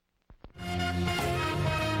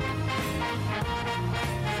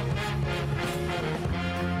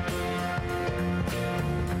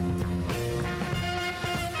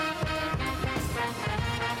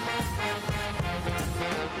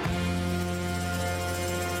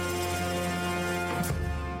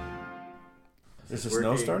Is there a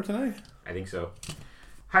snowstorm tonight? I think so.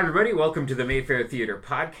 Hi, everybody. Welcome to the Mayfair Theatre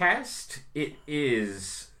Podcast. It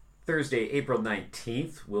is Thursday, April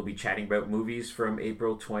 19th. We'll be chatting about movies from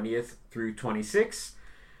April 20th through 26th.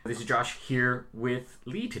 This is Josh here with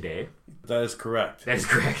Lee today. That is correct. That is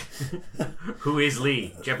correct. Who is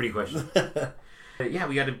Lee? Jeopardy question. Yeah,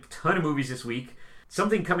 we got a ton of movies this week.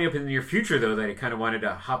 Something coming up in the near future, though, that I kind of wanted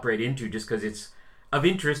to hop right into just because it's of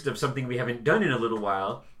interest of something we haven't done in a little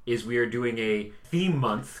while, is we are doing a theme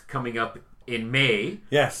month coming up in May.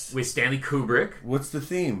 Yes. With Stanley Kubrick. What's the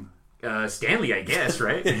theme? Stanley, I guess,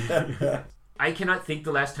 right? I cannot think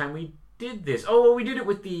the last time we did this. Oh, well, we did it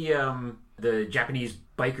with the Japanese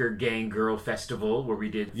biker gang girl festival where we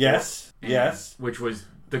did... Yes, yes. Which was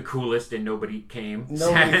the coolest and nobody came.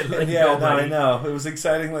 Nobody. I know. It was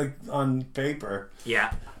exciting, like, on paper.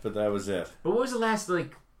 Yeah. But that was it. But what was the last,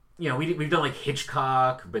 like... You know, we've done like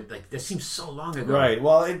Hitchcock, but like this seems so long ago. Right.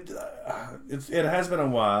 Well, it has been a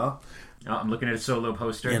while. Oh, I'm looking at a Solo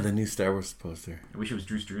poster. Yeah, the new Star Wars poster. I wish it was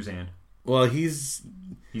Drew Struzan. Well, he's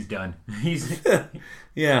done. He's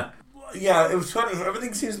yeah. Yeah, it was funny.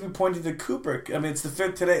 Everything seems to be pointing to Kubrick. I mean, it's the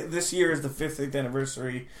fifth today. This year is the 50th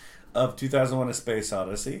anniversary of 2001: A Space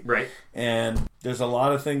Odyssey. Right. And there's a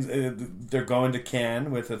lot of things. They're going to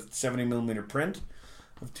Cannes with a 70mm print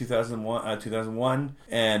of 2001,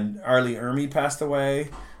 and Arlie Ermy passed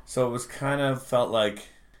away, so it was kind of felt like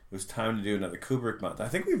it was time to do another Kubrick month. I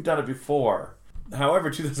think we've done it before.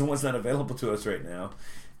 However, 2001's not available to us right now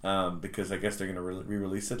because I guess they're going to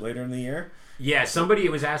re-release it later in the year. Yeah, somebody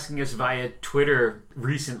was asking us via Twitter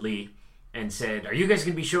recently and said, "Are you guys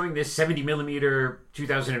going to be showing this 70mm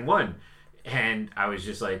 2001?" And I was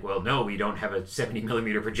just like, well, no, we don't have a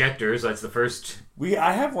 70mm projector, so that's the first...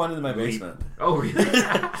 I have one in my basement. Oh, really?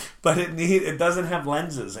 But it doesn't have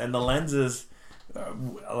lenses, and the lenses,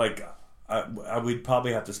 we'd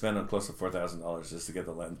probably have to spend close to $4,000 just to get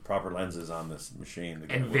the proper lenses on this machine.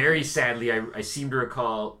 And very sadly, I seem to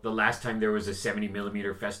recall the last time there was a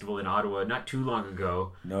 70mm festival in Ottawa, not too long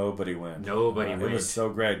ago. Nobody went. Went. It was so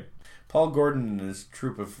great. Paul Gordon and his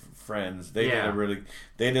troupe of friends,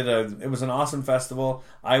 it was an awesome festival.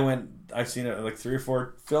 I've seen it like 3 or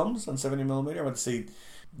 4 films on 70mm. I went to see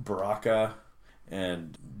Baraka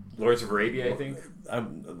and Lawrence of Arabia, I think.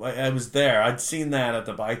 I was there. I'd seen that at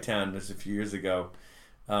the Bytown just a few years ago.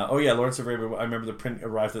 Lawrence of Arabia. I remember the print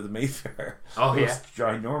arrived at the Mayfair. Oh, it was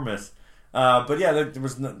ginormous. But yeah, there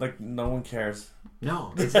was no one cares.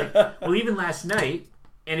 No. It's like, well, even last night,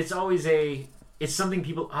 and it's something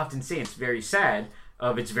people often say, it's very sad,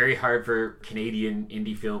 it's very hard for Canadian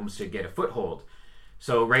indie films to get a foothold.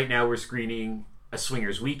 So right now we're screening A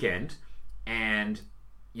Swingers Weekend, and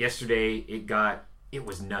yesterday it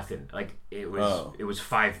was nothing. Like it was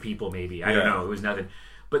 5 people maybe. I don't know. It was nothing.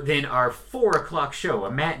 But then our 4 o'clock show, a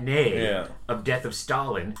matinee of Death of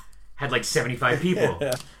Stalin, had like 75 people.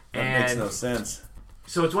 That makes no sense.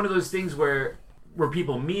 So it's one of those things where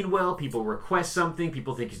people mean well, people request something,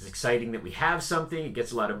 people think it's exciting that we have something, it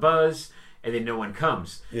gets a lot of buzz, and then no one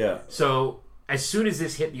comes. Yeah. So as soon as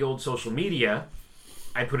this hit the old social media,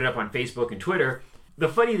 I put it up on Facebook and Twitter. The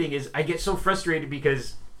funny thing is I get so frustrated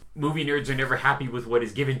because movie nerds are never happy with what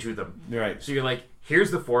is given to them. Right. So you're like,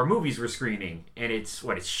 here's the 4 movies we're screening, and it's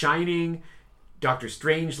Shining, Doctor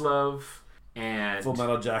Strangelove, and Full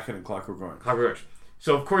Metal Jacket and Clockwork Orange.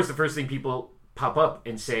 So of course the first thing people pop up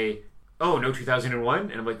and say, oh, no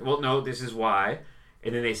 2001? And I'm like, well, no, this is why.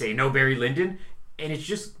 And then they say, no Barry Lyndon. And it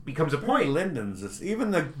just becomes a point. Barry Lyndon's,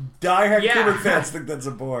 even the diehard Kubrick fans think that's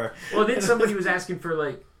a bore. Well, then somebody was asking for,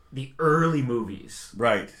 like, the early movies.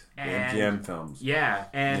 Right. The MGM films. Yeah.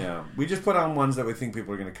 And we just put on ones that we think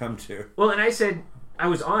people are going to come to. Well, and I said, I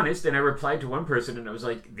was honest, and I replied to one person, and I was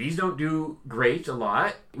like, these don't do great a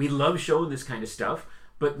lot. We love showing this kind of stuff,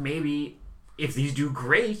 but maybe... if these do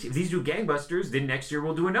great, if these do gangbusters, then next year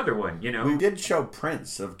we'll do another one, you know? We did show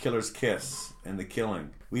prints of Killer's Kiss and The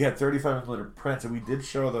Killing. We had 35mm prints, and we did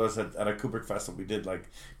show those at a Kubrick festival we did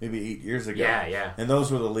like maybe 8 years ago. Yeah. And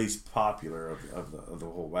those were the least popular of the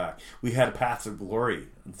whole whack. We had Paths of Glory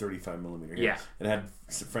in 35mm. Yeah. It had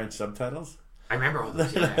French subtitles. I remember all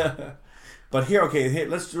those, yeah. But here,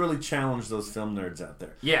 let's really challenge those film nerds out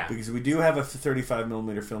there. Yeah. Because we do have a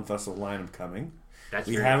 35mm film festival lineup coming.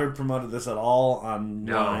 We true. haven't promoted this at all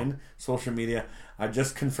online, social media. I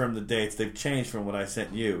just confirmed the dates. They've changed from what I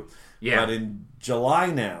sent you. Yeah. But in July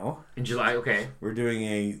now... In July, okay. We're doing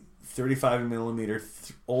a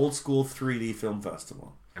 35mm old school 3D film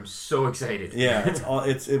festival. I'm so excited. Yeah,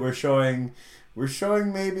 we're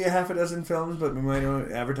showing maybe a half a dozen films, but we might not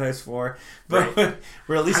advertise for. But right.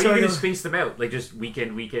 we're at least How are you showing... going to space them out? Like just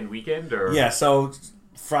weekend, or... Yeah, so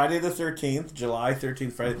Friday the 13th, July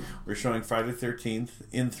 13th, Friday, we're showing Friday the 13th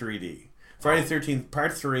in 3D. Friday the 13th,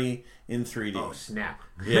 part 3 in 3D. Oh, snap.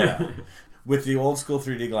 Yeah. With the old school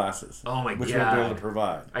 3D glasses. Oh, my which God. we'll be able to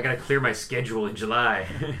provide. I got to clear my schedule in July.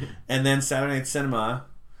 And then Saturday Night Cinema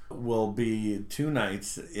will be 2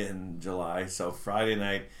 nights in July. So Friday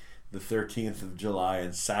night, the 13th of July,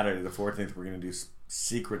 and Saturday the 14th, we're going to do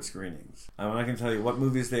secret screenings. I'm not going to tell you what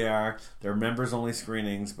movies they are. They're members-only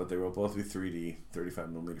screenings, but they will both be 3D,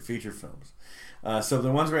 35mm feature films. So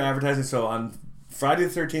the ones we're advertising, so on Friday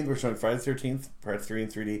the 13th, we're showing Friday the 13th, part 3 in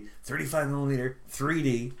 3D, 35mm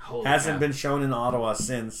 3D. Holy Hasn't cow. been shown in Ottawa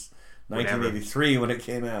since 1983 when it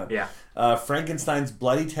came out. Yeah. Frankenstein's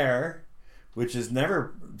Bloody Terror, which is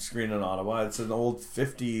never screened in Ottawa. It's an old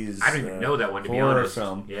 50s I don't even know that one, to be horror honest.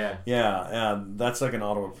 film. Yeah. Yeah, that's like an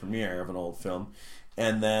Ottawa premiere of an old film.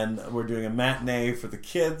 And then we're doing a matinee for the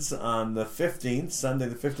kids on the 15th, Sunday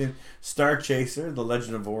the 15th, Star Chaser, The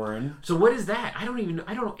Legend of Orin. So what is that? I don't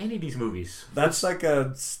know any of these movies. That's like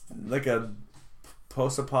a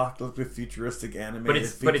post-apocalyptic futuristic animated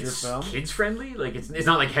But feature it's film. kids friendly. Like it's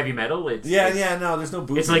not like heavy metal. It's No, there's no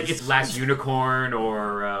boobies. It's like it's Last Unicorn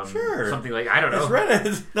or Sure. something like I don't know. It's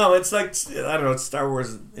Reddit. No, it's like I don't know. It's Star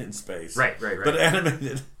Wars in space. Right. But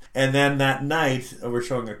animated. And then that night we're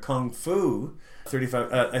showing a Kung Fu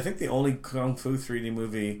 35. I think the only Kung Fu 3D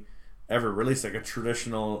movie ever released, like a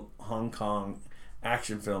traditional Hong Kong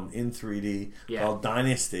action film in 3D called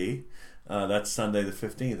Dynasty. That's Sunday the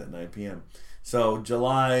 15th at 9 p.m. So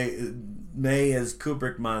May is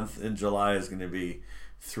Kubrick month, and July is going to be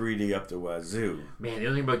 3D up the wazoo. Man, the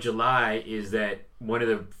only thing about July is that one of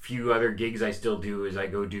the few other gigs I still do is I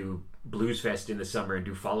go do Blues Fest in the summer and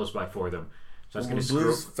do follows by for them. So I was going to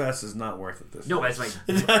Blues Fest is not worth it this No, year.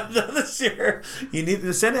 that's Not this year. You need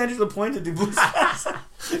to send Andrew Lapointe to do Blues Fest.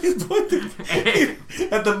 He's pointing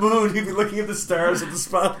at the moon. He'd be looking at the stars at the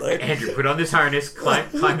spotlight. Andrew, put on this harness,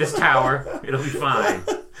 climb this tower. It'll be fine.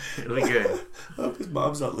 It'll be good. I hope his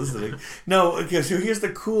mom's not listening. No, okay, so here's the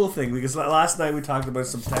cool thing, because last night we talked about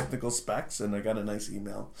some technical specs, and I got a nice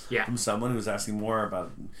email from someone who was asking more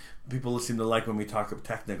about it. People seem to like when we talk about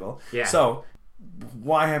technical. Yeah. So,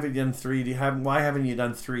 why haven't you done 3D? Why haven't you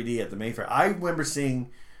done 3D at the Mayfair? I remember seeing,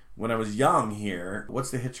 when I was young here, what's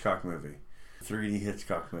the Hitchcock movie? 3D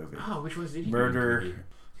Hitchcock movie. Oh, which ones did he Murder. do?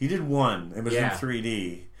 He did one. It was in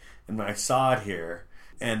 3D. And when I saw it here,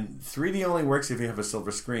 and 3D only works if you have a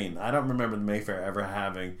silver screen. I don't remember the Mayfair ever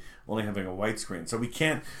only having a white screen. So we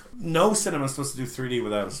can't, no cinema is supposed to do 3D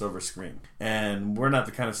without a silver screen. And we're not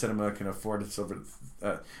the kind of cinema that can afford a silver,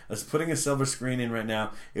 us putting a silver screen in right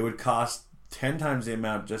now, it would cost 10 times the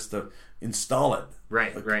amount just to install it.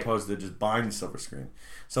 Right. Opposed to just buying the silver screen.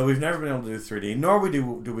 So we've never been able to do 3D, nor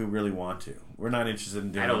do we really want to. We're not interested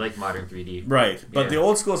in doing it. I don't like modern 3D. Right. But the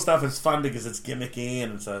old school stuff is fun because it's gimmicky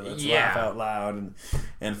and it's laugh out loud.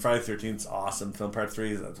 And Friday the 13th is awesome. Film Part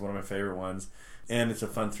 3, that's one of my favorite ones. And it's a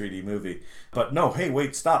fun 3D movie. But no, hey,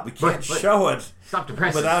 wait, stop. We can't show it stop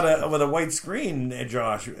depressing. with a white screen,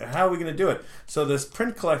 Josh. How are we going to do it? So this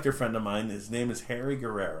print collector friend of mine, his name is Harry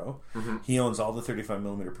Guerrero. Mm-hmm. He owns all the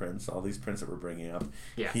 35mm prints, all these prints that we're bringing up.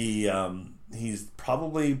 Yeah. He's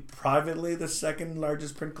probably privately the second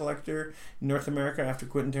largest print collector in North America after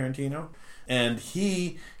Quentin Tarantino. And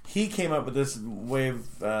he came up with this way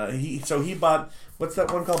of he bought, what's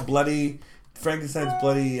that one called? Frankenstein's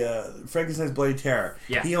Bloody Terror.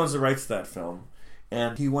 Yeah. He owns the rights to that film,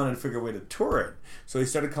 and he wanted to figure a way to tour it. So he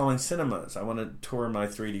started calling cinemas. I want to tour my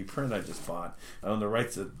 3D print I just bought. I own the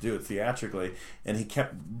rights to do it theatrically, and he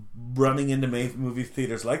kept running into movie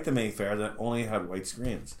theaters like the Mayfair that only had white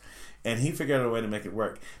screens, and he figured out a way to make it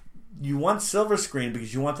work. You want silver screen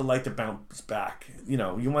because you want the light to bounce back. You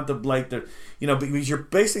want the light to, because you're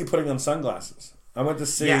basically putting on sunglasses. I went to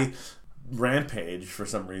see Rampage for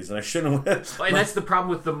some reason. I shouldn't have. And that's the problem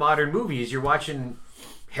with the modern movies. You're watching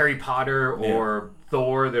Harry Potter or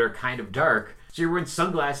Thor that are kind of dark. So you're wearing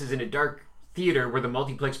sunglasses in a dark theater where the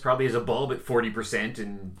multiplex probably has a bulb at 40%.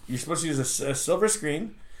 And you're supposed to use a silver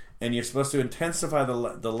screen, and you're supposed to intensify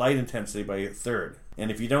the light intensity by a third. And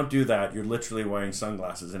if you don't do that, you're literally wearing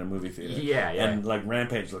sunglasses in a movie theater. Yeah. And like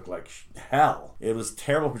Rampage looked like hell. It was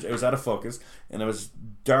terrible. It was out of focus, and it was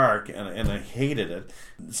dark, and I hated it.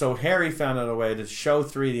 So Harry found out a way to show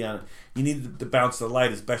 3D on it. You need to bounce the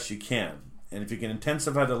light as best you can. And if you can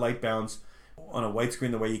intensify the light bounce on a white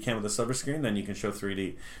screen the way you can with a silver screen, then you can show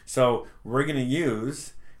 3D. So we're going to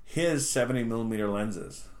use his 70mm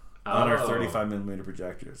lenses on our 35mm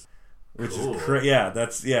projectors. Which cool. is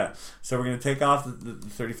So we're going to take off the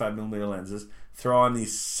 35mm lenses, throw on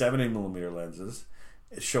these 70mm lenses,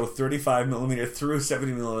 show 35mm through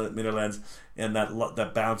 70mm lens, and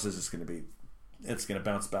that bounces is going to be it's going to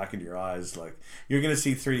bounce back into your eyes. Like, you're going to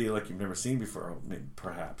see 3D like you've never seen before, maybe,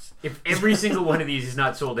 perhaps. If every single one of these is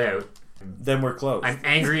not sold out, then we're closed. I'm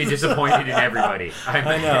angry and disappointed in everybody.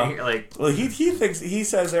 I know. Like, well, he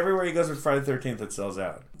says everywhere he goes with Friday the 13th, it sells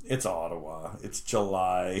out. It's Ottawa. It's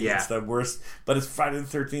July. Yeah. It's the worst, but it's Friday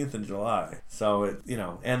the 13th in July. So,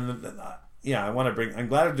 I want to bring, I'm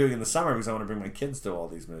glad I'm doing it in the summer because I want to bring my kids to all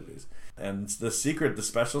these movies. And the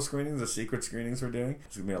special screenings, the secret screenings we're doing,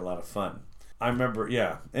 it's going to be a lot of fun. I remember,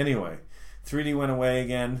 anyway, 3D went away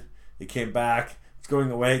again. It came back. It's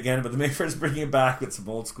going away again, but the Mayfair's bringing it back with some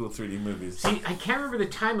old school 3D movies. See, I can't remember the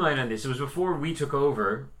timeline on this. It was before we took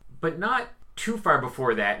over, but not too far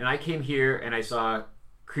before that. And I came here and I saw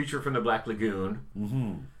Creature from the Black Lagoon.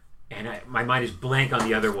 Mm-hmm. And my mind is blank on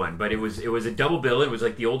the other one, but it was a double bill. It was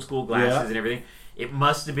like the old school glasses and everything. It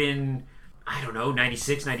must have been, I don't know,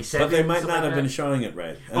 96, 97. But they might not have been showing it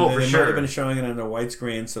right. And for sure. They might have been showing it on a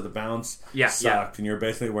widescreen, so the bounce sucked, and you're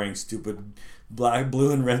basically wearing stupid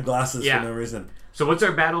blue and red glasses for no reason. So what's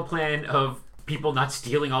our battle plan of people not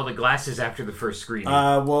stealing all the glasses after the first screening?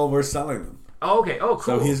 Well, we're selling them. Oh, okay. Oh,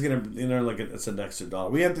 cool. So he's gonna, it's an extra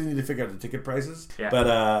 $1. We have to need to figure out the ticket prices. Yeah.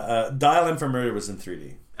 But Dial M for Murder was in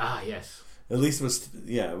 3D. Ah, yes. At least it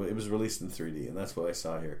was released in 3D, and that's what I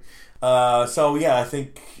saw here. I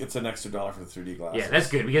think it's an extra $1 for the 3D glasses. Yeah, that's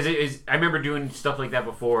good because I remember doing stuff like that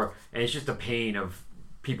before, and it's just a pain of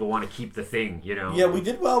people want to keep the thing, Yeah, we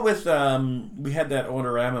did well with we had that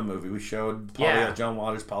Odorama movie. We showed John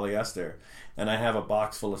Waters' Polyester. And I have a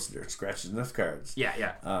box full of scratch and sniff cards.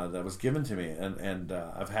 Yeah. That was given to me, and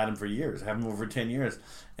I've had them for years. I have them over 10 years,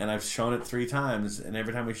 and I've shown it 3 times. And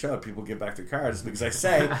every time we show it, people give back their cards because I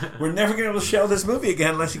say we're never going to be able to show this movie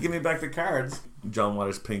again unless you give me back the cards. John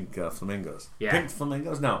Waters' Pink Flamingos. Yeah. Pink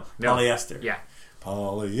Flamingos? No, Polyester. Yeah,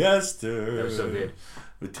 Polyester. That was so good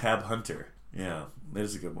with Tab Hunter. Yeah, it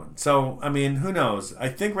is a good one. So I mean, who knows? I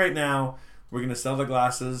think right now we're going to sell the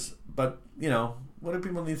glasses, but what do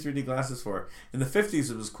people need 3D glasses for? In the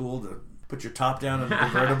 50s, it was cool to put your top down in a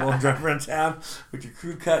convertible and drive around town with your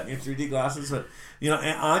crew cut and your 3D glasses. But,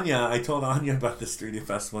 I told Anya about this 3D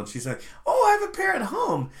festival, and she's like, oh, I have a pair at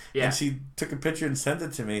home. Yeah. And she took a picture and sent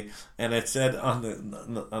it to me, and it said on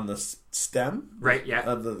the stem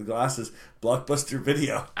of the glasses, Blockbuster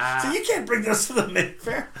Video. So you can't bring those to the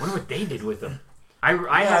Mayfair. I wonder what they did with them. I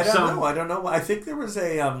don't know. I think there was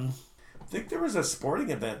a sporting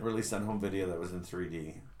event released on home video that was in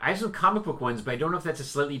 3D. I have some comic book ones, but I don't know if that's a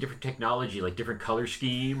slightly different technology, like different color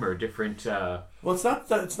scheme or different. Well, it's not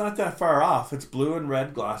that far off. It's blue and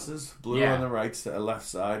red glasses, blue on the left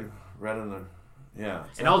side, red on the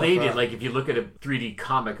And all they did, like if you look at a 3D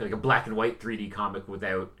comic, like a black and white 3D comic,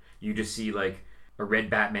 without you just see like a red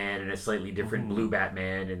Batman and a slightly different blue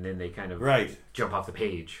Batman, and then they kind of jump off the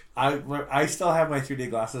page. I still have my 3D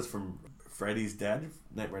glasses from Freddy's Dead,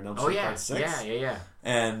 Nightmare on Elm Street Part 6. Yeah.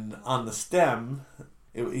 And on the stem,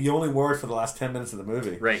 you only wore it for the last 10 minutes of the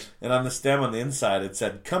movie. Right. And on the stem on the inside, it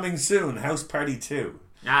said, "Coming soon, House Party 2."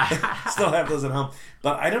 Still have those at home.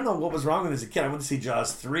 But I don't know what was wrong with me as a kid. I went to see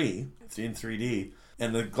Jaws 3 in 3D,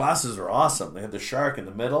 and the glasses were awesome. They had the shark in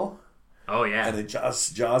the middle. Oh, yeah. And the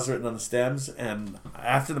Jaws written on the stems. And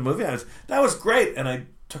after the movie, that was great. And I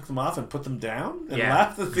took them off and put them down and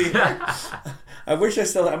left the theater. I wish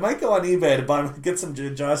I might go on eBay to get some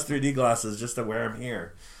Jaws 3D glasses just to wear them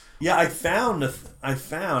here. Yeah, I think I'm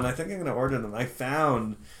going to order them. I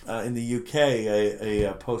found in the UK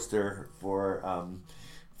a poster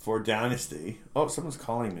for Dynasty. Oh, someone's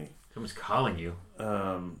calling me. Someone's calling you.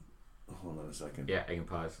 Hold on a second. Yeah, I can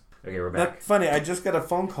pause. Okay, we're back. That's funny. I just got a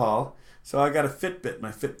phone call. So I got a Fitbit.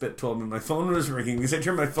 My Fitbit told me my phone was ringing because I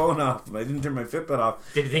turned my phone off. I didn't turn my Fitbit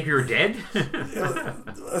off. Did you think you were dead?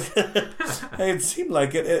 It seemed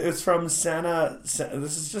like it. It's from this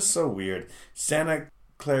is just so weird. Santa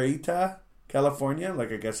Clarita, California.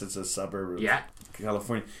 Like, I guess it's a suburb of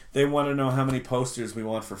California. They want to know how many posters we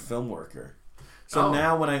want for Film Worker. So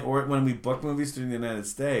now when we book movies through the United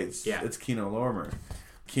States, it's Kino Lormer.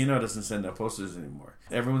 Kino doesn't send out posters anymore.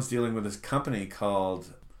 Everyone's dealing with this company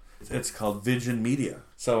called Vision Media.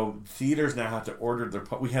 So theaters now have to order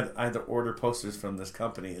I had to order posters from this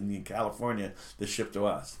company in California that ship to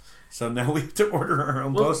us. So now we have to order our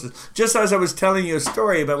own posters. Just as I was telling you a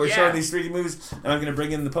story about we're showing these 3D movies, and I'm going to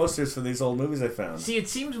bring in the posters for these old movies I found. See, it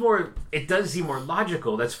does seem more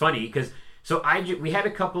logical. That's funny because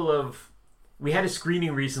we had a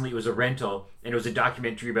screening recently. It was a rental, and it was a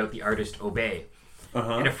documentary about the artist Obey.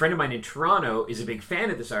 Uh-huh. And a friend of mine in Toronto is a big fan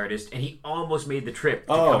of this artist, and he almost made the trip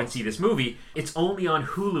to come and see this movie. It's only on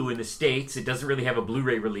Hulu in the States. It doesn't really have a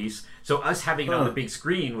Blu-ray release. So us having it on the big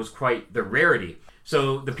screen was quite the rarity.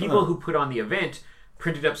 So the people who put on the event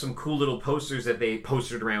printed up some cool little posters that they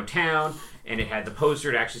posted around town, and it had the poster.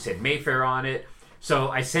 It actually said Mayfair on it. So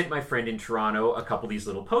I sent my friend in Toronto a couple of these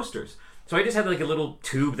little posters. So I just had like a little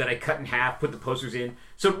tube that I cut in half, put the posters in.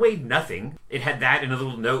 So it weighed nothing. It had that and a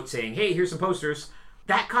little note saying, hey, here's some posters.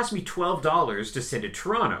 That cost me $12 to send to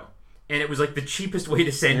Toronto. And it was like the cheapest way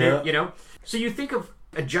to send it, you know? So you think of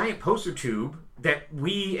a giant poster tube that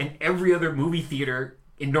we and every other movie theater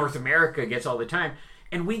in North America gets all the time.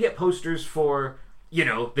 And we get posters for, you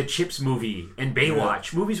know, the Chips movie and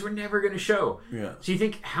Baywatch. Movies we're never going to show. Yeah. So you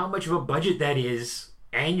think how much of a budget that is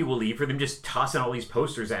annually for them just tossing all these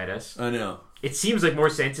posters at us. I know. It seems like more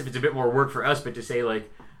sense if it's a bit more work for us, but to say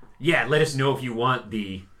like, yeah, let us know if you want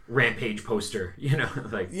the Rampage poster, you know,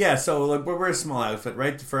 like yeah. So like we're a small outfit,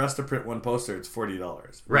 right? For us to print one poster, it's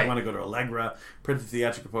 $40. Right. We want to go to Allegra, print a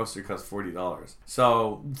theatrical poster, it costs $40.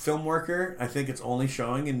 So Film Worker, I think it's only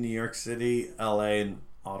showing in New York City, LA, and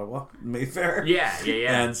Ottawa, Mayfair. Yeah.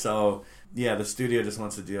 And so yeah, the studio just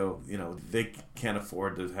wants to deal. You know, they can't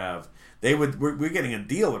afford to have. We're getting a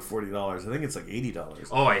deal with $40. I think it's like $80.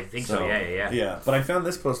 Oh, I think so. Yeah. Yeah, but I found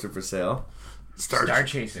this poster for sale. Star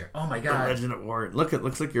Chaser. Oh my The god. Legend of Warren. Look, it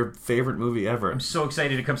looks like your favorite movie ever. I'm so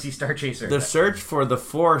excited to come see Star Chaser. The search for the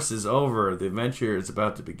Force is over. The adventure is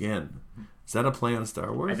about to begin. Is that a play on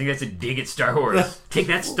Star Wars? I think that's a dig at Star Wars. Take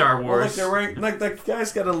that, Star Well, Wars. like they're wearing, like that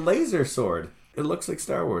guy's got a laser sword. It looks like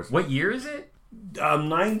Star Wars. What year is it?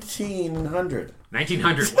 1900.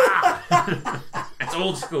 1900. Wow. That's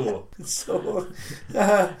old school. So,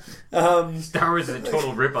 Star Wars is a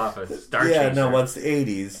total ripoff of Star Chaser. yeah, no, well, it's the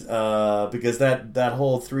 80s. Because that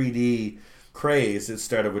whole 3D craze, it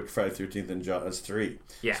started with Friday the 13th and Jaws 3.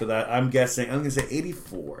 Yeah. So that I'm going to say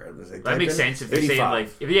 84. That makes sense if they're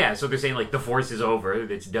 85. saying like, so they're saying like the Force is over,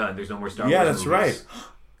 it's done, there's no more Star Wars. Yeah, that's movies. right.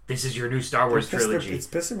 This is your new Star Wars trilogy. It's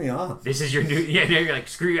pissing me off. This is your new. Yeah, you're like,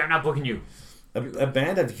 screw you, I'm not booking you. A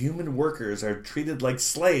band of human workers are treated like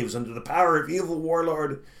slaves under the power of evil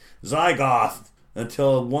warlord Zygoth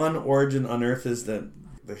until one origin unearths the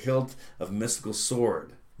hilt of mystical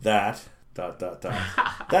sword. That. Oh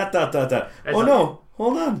no,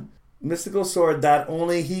 hold on. Mystical sword that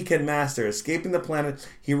only he can master. Escaping the planet,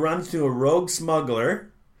 he runs to a rogue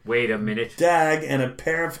smuggler, Wait a minute. Dag, and a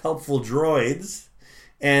pair of helpful droids,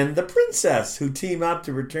 and the princess, who team up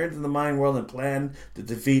to return to the mind world and plan to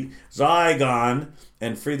defeat Zygon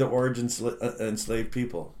and free the origin enslaved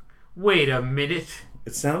people. Wait a minute.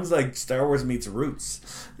 It sounds like Star Wars meets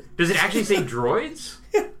Roots. Does it actually say droids?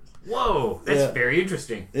 Whoa, that's very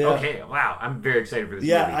interesting. Yeah. Okay, wow, I'm very excited for this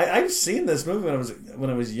movie. I've seen this movie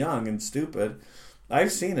when I was young and stupid.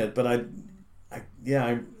 I've seen it, but I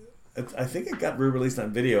think it got re-released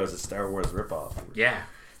on video as a Star Wars ripoff. Yeah.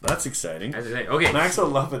 That's exciting. As I say, okay. Max will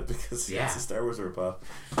love it because it's a Star Wars ripoff.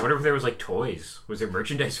 I wonder if there was like toys. Was there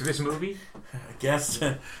merchandise for this movie? I guess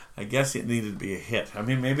it needed to be a hit. I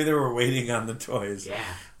mean, maybe they were waiting on the toys. Yeah.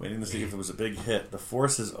 Waiting to see if it was a big hit. The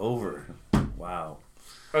Force is over. Wow.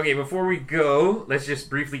 Okay, before we go, let's just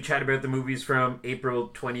briefly chat about the movies from April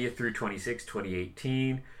 20th through 26th,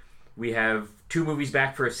 2018. We have 2 movies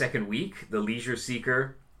back for a second week, The Leisure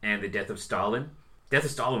Seeker and The Death of Stalin. Death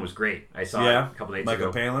of Stalin was great. I saw it a couple days ago.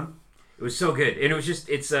 Michael Palin. It was so good. And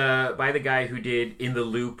it's by the guy who did In the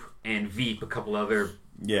Loop and Veep, a couple other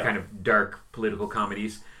kind of dark political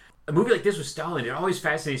comedies. A movie like this with Stalin, it always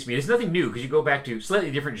fascinates me. And it's nothing new because you go back to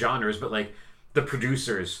slightly different genres, but like The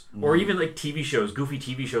Producers, or even like TV shows, goofy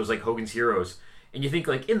TV shows like Hogan's Heroes. And you think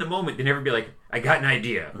like in the moment, they never be like, I got an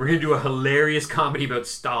idea. We're going to do a hilarious comedy about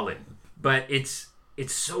Stalin. But it's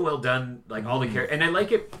so well done, like all the characters. And I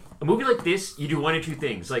like it. A movie like this, you do one of two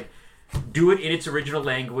things. Like, do it in its original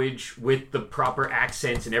language with the proper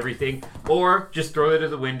accents and everything, or just throw it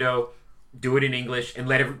out the window, do it in English, and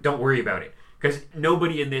don't worry about it. Because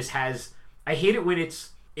nobody in this has... I hate it when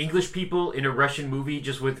it's English people in a Russian movie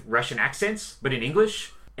just with Russian accents, but in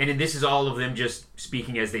English. And in this is all of them just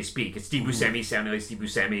speaking as they speak. It's Steve Buscemi sounding like Steve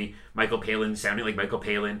Buscemi, Michael Palin sounding like Michael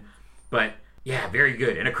Palin. But, yeah, very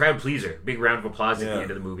good. And a crowd pleaser. Big round of applause at the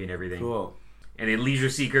end of the movie and everything. Cool. And then Leisure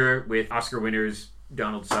Seeker with Oscar winners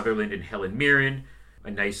Donald Sutherland and Helen Mirren. A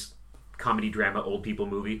nice comedy drama old people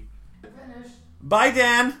movie. Finished. Bye,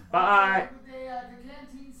 Dan. Bye. The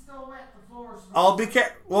canteen's still wet. The floor's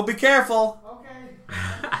We'll be careful. Okay.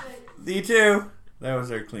 You too. That was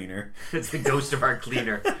our cleaner. It's the ghost of our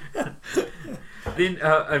cleaner. Then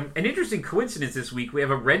an interesting coincidence this week. We have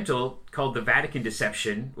a rental called The Vatican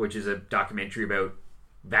Deception, which is a documentary about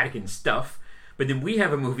Vatican stuff. But then we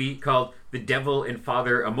have a movie called The Devil and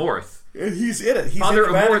Father Amorth. He's in it. Father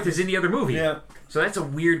Amorth is in the other movie. Yeah. So that's a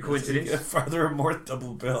weird coincidence. Father Amorth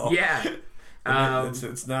double bill. Yeah.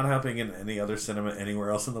 It's not happening in any other cinema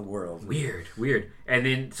anywhere else in the world. Weird. And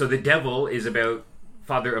then, so The Devil is about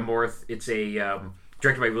Father Amorth. It's a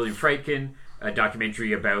directed by William Friedkin, a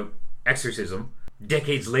documentary about exorcism.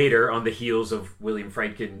 Decades later, on the heels of William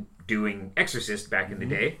Friedkin doing Exorcist back in the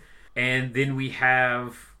day. And then we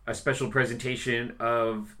have a special presentation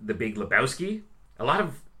of The Big Lebowski. A lot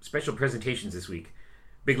of special presentations this week.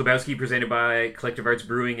 Big Lebowski presented by Collective Arts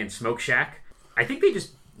Brewing and Smoke Shack. I think they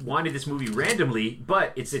just wanted this movie randomly,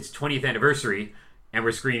 but it's its 20th anniversary, and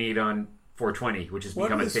we're screening it on 420, which has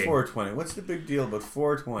become a thing. What is 420? What's the big deal about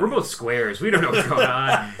 420? We're both squares. We don't know what's going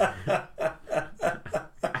on.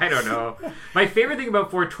 I don't know. My favorite thing about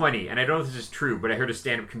 420, and I don't know if this is true, but I heard a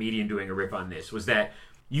stand-up comedian doing a riff on this, was that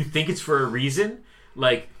you think it's for a reason,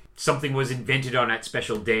 like something was invented on that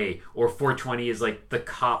special day, or 420 is like the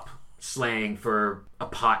cop slang for a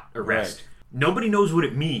pot arrest. Right. Nobody knows what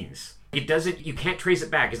it means. It doesn't, you can't trace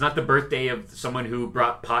it back. It's not the birthday of someone who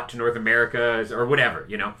brought pot to North America or whatever,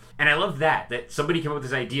 you know? And I love that somebody came up with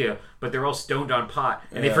this idea, but they're all stoned on pot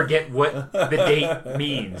and they forget what the date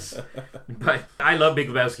means. But I love Big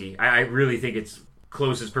Lebowski. I really think it's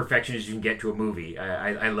close as perfection as you can get to a movie.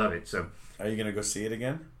 I love it. So, are you going to go see it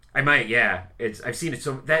again? I might, yeah. I've seen it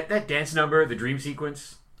so, that dance number, the dream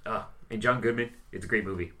sequence, and John Goodman, it's a great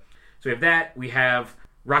movie. So we have that. We have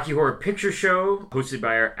Rocky Horror Picture Show, hosted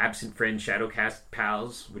by our absent friend Shadowcast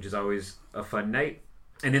pals, which is always a fun night.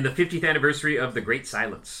 And then the 50th anniversary of The Great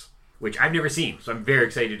Silence, which I've never seen, so I'm very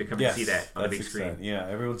excited to come and see that on the big screen. Yeah,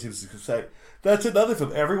 everyone seems to say that's another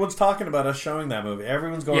film. Everyone's talking about us showing that movie.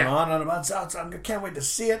 Everyone's going on and about. So I can't wait to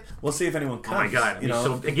see it. We'll see if anyone comes. Oh my god!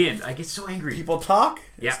 So again, I get so angry. People talk.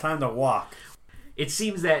 It's time to walk. It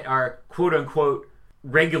seems that our quote unquote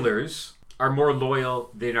regulars are more loyal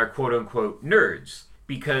than our quote unquote nerds,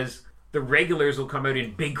 because the regulars will come out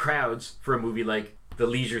in big crowds for a movie like The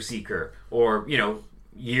Leisure Seeker, or, you know,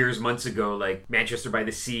 months ago, like Manchester by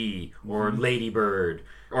the Sea, or Lady Bird,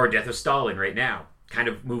 or Death of Stalin right now. Kind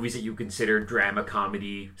of movies that you consider drama,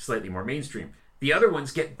 comedy, slightly more mainstream. The other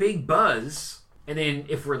ones get big buzz, and then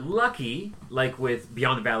if we're lucky, like with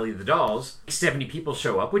Beyond the Valley of the Dolls, 70 people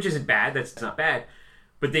show up, which isn't bad, that's not bad.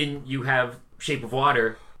 But then you have Shape of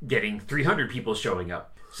Water getting 300 people showing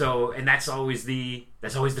up. So, and that's always the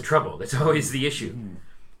trouble. That's always the issue.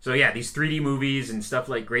 So yeah, these 3D movies and stuff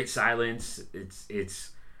like Great Silence,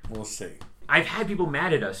 it's we'll see. I've had people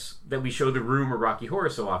mad at us that we show The Room or Rocky Horror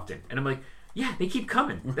so often. And I'm like, yeah, they keep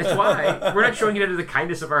coming. That's why. We're not showing it out of the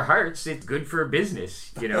kindness of our hearts. It's good for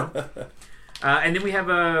business, you know? And then we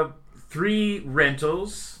have three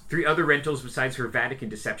other rentals besides her Vatican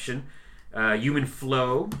Deception. Human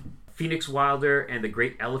Flow, Phoenix Wilder, and The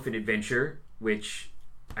Great Elephant Adventure, which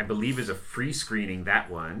I believe is a free screening, that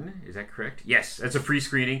one. Is that correct? Yes, that's a free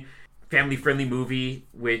screening. Family-friendly movie,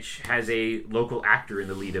 which has a local actor in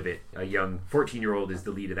the lead of it. A young 14-year-old is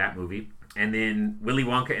the lead of that movie. And then Willy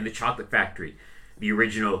Wonka and the Chocolate Factory, the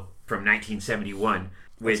original from 1971.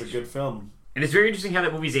 It's a good film. And it's very interesting how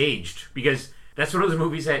that movie's aged, because that's one of those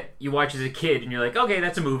movies that you watch as a kid and you're like, okay,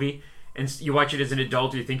 that's a movie. And you watch it as an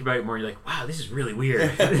adult, or you think about it more, and you're like, wow, this is really weird.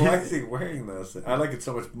 Why is he wearing this? I like it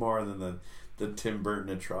so much more than the Tim Burton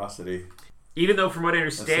atrocity. Even though, from what I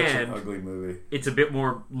understand, that's such an ugly movie. It's a bit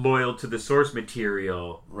more loyal to the source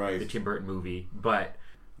material, right? The Tim Burton movie, but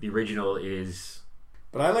the original is.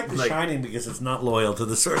 But I like The Shining because it's not loyal to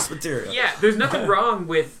the source material. Yeah, there's nothing wrong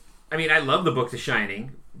with. I mean, I love the book The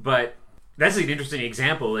Shining, but that's an interesting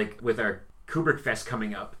example. Like with our Kubrick Fest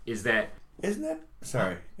coming up, isn't that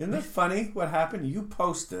funny? What happened? You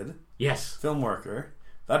posted, yes, Film Worker,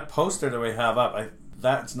 that poster that we have up.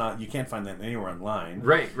 That's not, you can't find that anywhere online.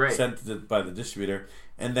 Right. Sent by the distributor.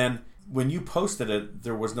 And then when you posted it,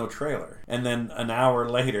 there was no trailer. And then an hour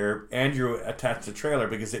later, Andrew attached a trailer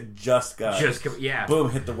because it just boom,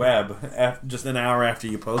 hit the web just an hour after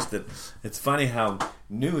you posted. It's funny how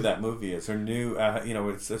new that movie is, or new,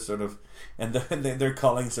 it's just sort of, and they're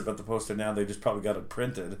calling us about the poster now. They just probably got it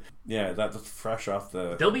printed. Yeah, that's fresh off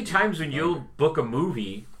the. There'll be times when you'll book a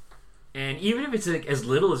movie, and even if it's like as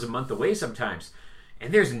little as a month away sometimes,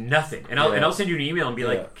 and there's nothing, and I'll send you an email and be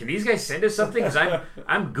like, can these guys send us something? Because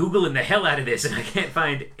I'm Googling the hell out of this and I can't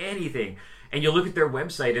find anything. And you'll look at their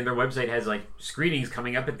website, and their website has like screenings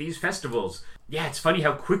coming up at these festivals. Yeah, it's funny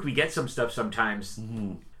how quick we get some stuff sometimes,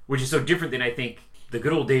 which is so different than I think the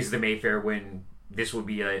good old days of the Mayfair, when this would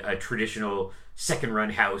be a traditional second run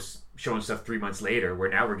house showing stuff 3 months later, where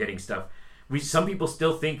now we're getting stuff. Some people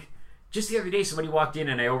still think. Just the other day, somebody walked in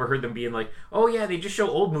and I overheard them being like, oh yeah, they just show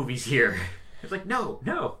old movies here. It's like, no.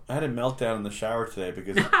 I had a meltdown in the shower today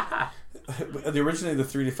because originally the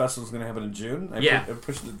 3D festival was going to happen in June. I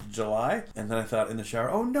pushed it to July, and then I thought in the shower,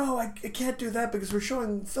 oh no, I can't do that because we're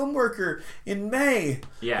showing Filmworker in May.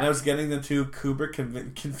 Yeah. And I was getting the two Kubrick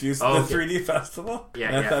confused with the 3D festival. Yeah,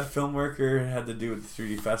 and I thought Filmworker had to do with the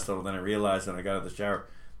 3D festival. Then I realized when I got out of the shower,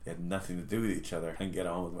 they had nothing to do with each other. I can get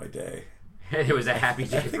on with my day. It was a happy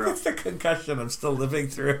day, I think bro. it's the concussion I'm still living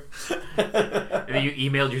through. And then you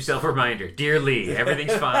emailed yourself a reminder. Dear Lee,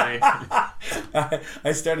 everything's fine.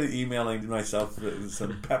 I started emailing myself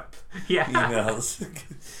some pep emails.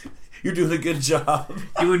 You're doing a good job.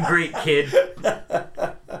 Doing great, kid.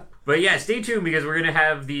 But yeah, stay tuned because we're going to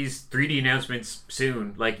have these 3D announcements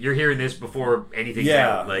soon. Like, you're hearing this before anything's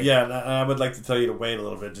out. Like, and I would like to tell you to wait a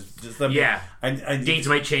little bit. Just let me... Yeah. Dates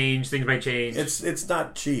might change. Things might change. It's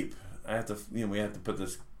not cheap. I have to, we have to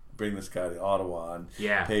bring this guy to Ottawa and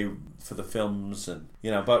pay for the films and,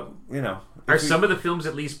 but, Are some of the films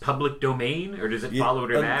at least public domain, or does it follow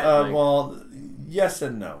to that? Well, yes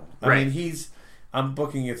and no. Right. I mean, I'm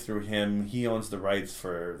booking it through him. He owns the rights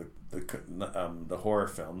for the horror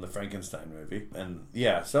film, the Frankenstein movie. And,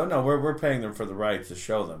 so no, we're paying them for the rights to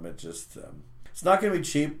show them. It just... it's not going to be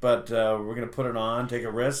cheap, but we're going to put it on, take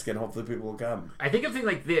a risk, and hopefully people will come. I think of things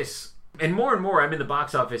like this... And more, I'm in the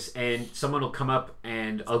box office, and someone will come up,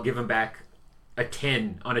 and I'll give them back a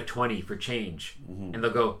 10 on a 20 for change. Mm-hmm. And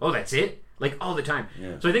they'll go, oh, that's it? Like, all the time.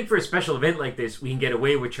 Yeah. So I think for a special event like this, we can get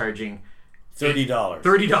away with charging... $30. $30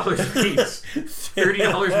 a piece.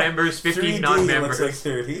 $30 members, 50 non-members. Looks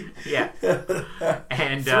like 30. Yeah.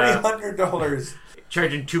 And $300.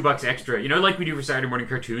 Charging $2 extra. Like we do for Saturday morning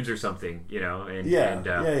cartoons or something,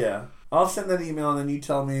 Yeah. I'll send that email, and then you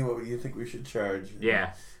tell me what you think we should charge.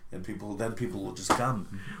 Yeah. And people will just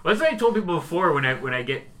come. Well, that's what I told people before when I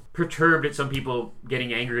get perturbed at some people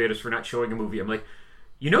getting angry at us for not showing a movie. I'm like,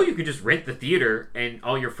 you can just rent the theater and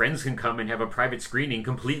all your friends can come and have a private screening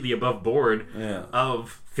completely above board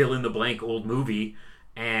of fill in the blank old movie.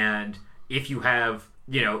 And if you have,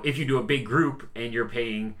 if you do a big group and you're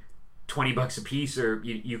paying $20 a piece, or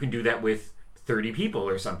you can do that with 30 people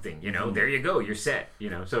or something, there you go, you're set.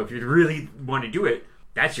 So if you really want to do it,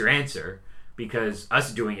 that's your answer. Because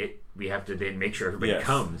us doing it, we have to then make sure everybody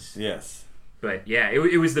comes. Yes. But yeah,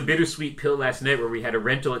 it was the bittersweet pill last night where we had a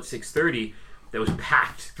rental at 6:30 that was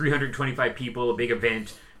packed, 325 people, a big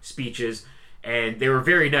event, speeches, and they were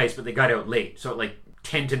very nice, but they got out late. So at like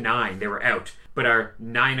 10 to 9, they were out. But our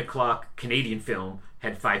 9 o'clock Canadian film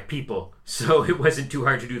had 5 people, so it wasn't too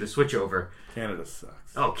hard to do the switchover. Canada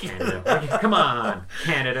sucks. Oh, Canada. Come on,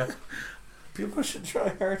 Canada. People should try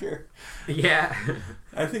harder. Yeah.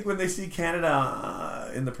 I think when they see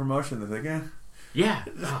Canada in the promotion, they think, Yeah.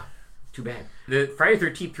 Oh, too bad. The Friday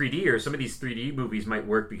 13th 3D or some of these 3D movies might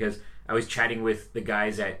work because I was chatting with the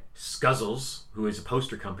guys at Scuzzles, who is a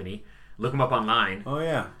poster company. Look them up online. Oh,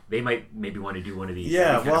 yeah. They might maybe want to do one of these.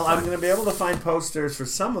 Yeah, well, I'm going to be able to find posters for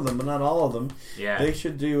some of them, but not all of them. Yeah. They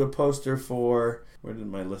should do a poster for... Where did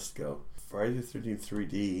my list go? Friday the 13th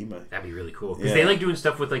 3D. That'd be really cool. Because they like doing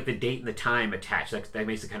stuff with like the date and the time attached. That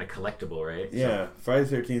makes it kind of collectible, right? Yeah. So. Friday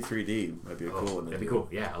the 13th 3D might be a cool one. That'd be cool.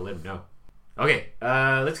 Yeah, I'll let them know. Okay,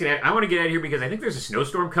 let's get out. I want to get out of here because I think there's a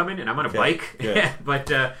snowstorm coming and I'm on a bike. But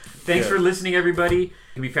thanks for listening, everybody. You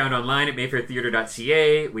can be found online at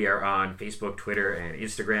mayfairtheatre.ca. We are on Facebook, Twitter, and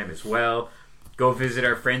Instagram as well. Go visit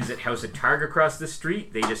our friends at House of Targ across the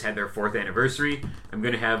street. They just had their 4th anniversary. I'm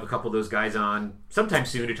going to have a couple of those guys on sometime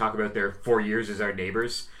soon to talk about their 4 years as our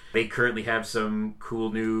neighbors. They currently have some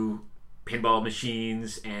cool new pinball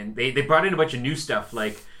machines, and they brought in a bunch of new stuff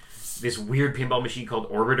like this weird pinball machine called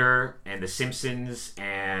Orbiter and The Simpsons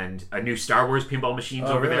and a new Star Wars pinball machine's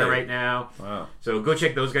over there right now. Wow. So go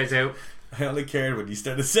check those guys out. I only cared when you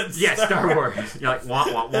started saying Star Wars. You're like, wah,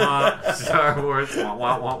 wah, wah. Star Wars, wah,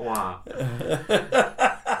 wah, wah, wah.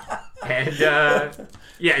 And,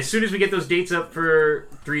 as soon as we get those dates up for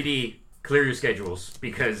 3D, clear your schedules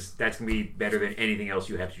because that's going to be better than anything else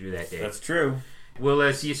you have to do that day. That's true.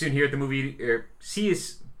 We'll see you soon here at the movie. See you...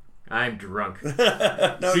 I'm drunk.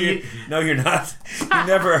 No, you're not. You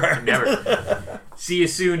never are. Never. See you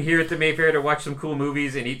soon here at the Mayfair to watch some cool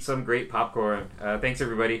movies and eat some great popcorn. Thanks,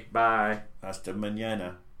 everybody. Bye. Hasta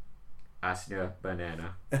mañana. Hasta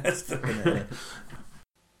banana. Hasta banana.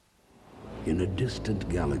 In a distant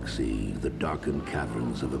galaxy, the darkened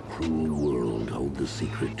caverns of a cruel world hold the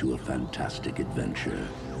secret to a fantastic adventure.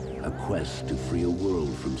 A quest to free a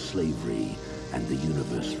world from slavery and the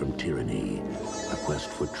universe from tyranny. A quest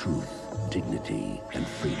for truth, dignity, and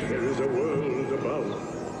freedom. There is a world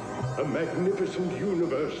above, a magnificent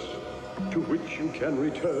universe to which you can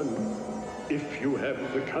return if you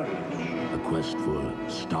have the courage. A quest for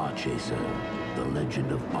Star Chaser, the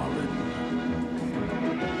legend of Arin.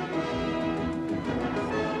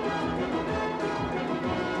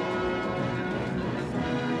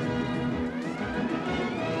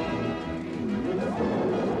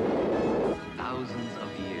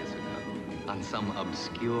 on some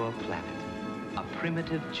obscure planet, a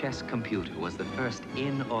primitive chess computer was the first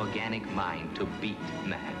inorganic mind to beat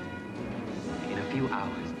man. In a few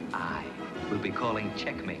hours, I will be calling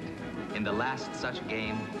checkmate in the last such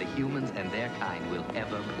game the humans and their kind will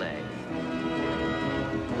ever play.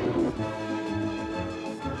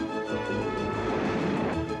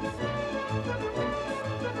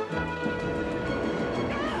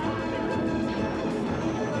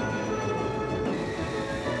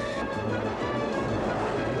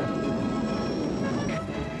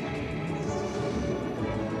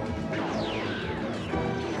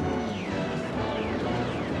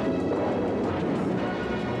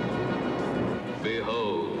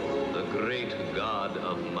 Behold, the great god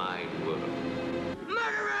of my world.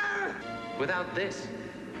 Murderer! Without this,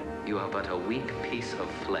 you are but a weak piece of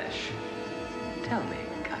flesh. Tell me,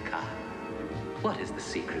 Kaka, what is the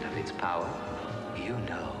secret of its power? You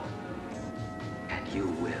know, and you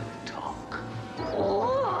will talk.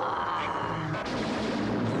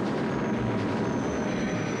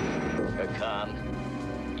 Kakan,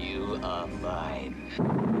 you are mine.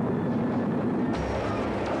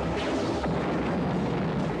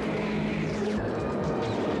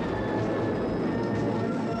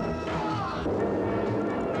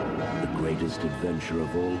 The greatest adventure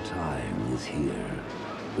of all time is here.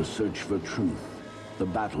 The search for truth, the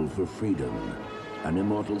battle for freedom, an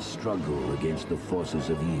immortal struggle against the forces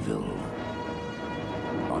of evil.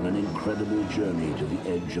 On an incredible journey to the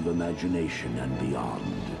edge of imagination and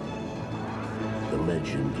beyond. The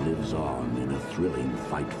legend lives on in a thrilling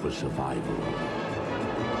fight for survival.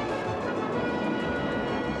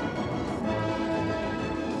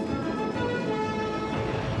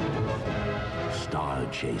 Star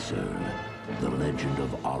Chaser, The Legend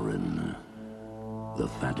of Orin. The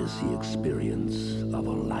fantasy experience of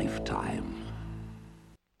a lifetime.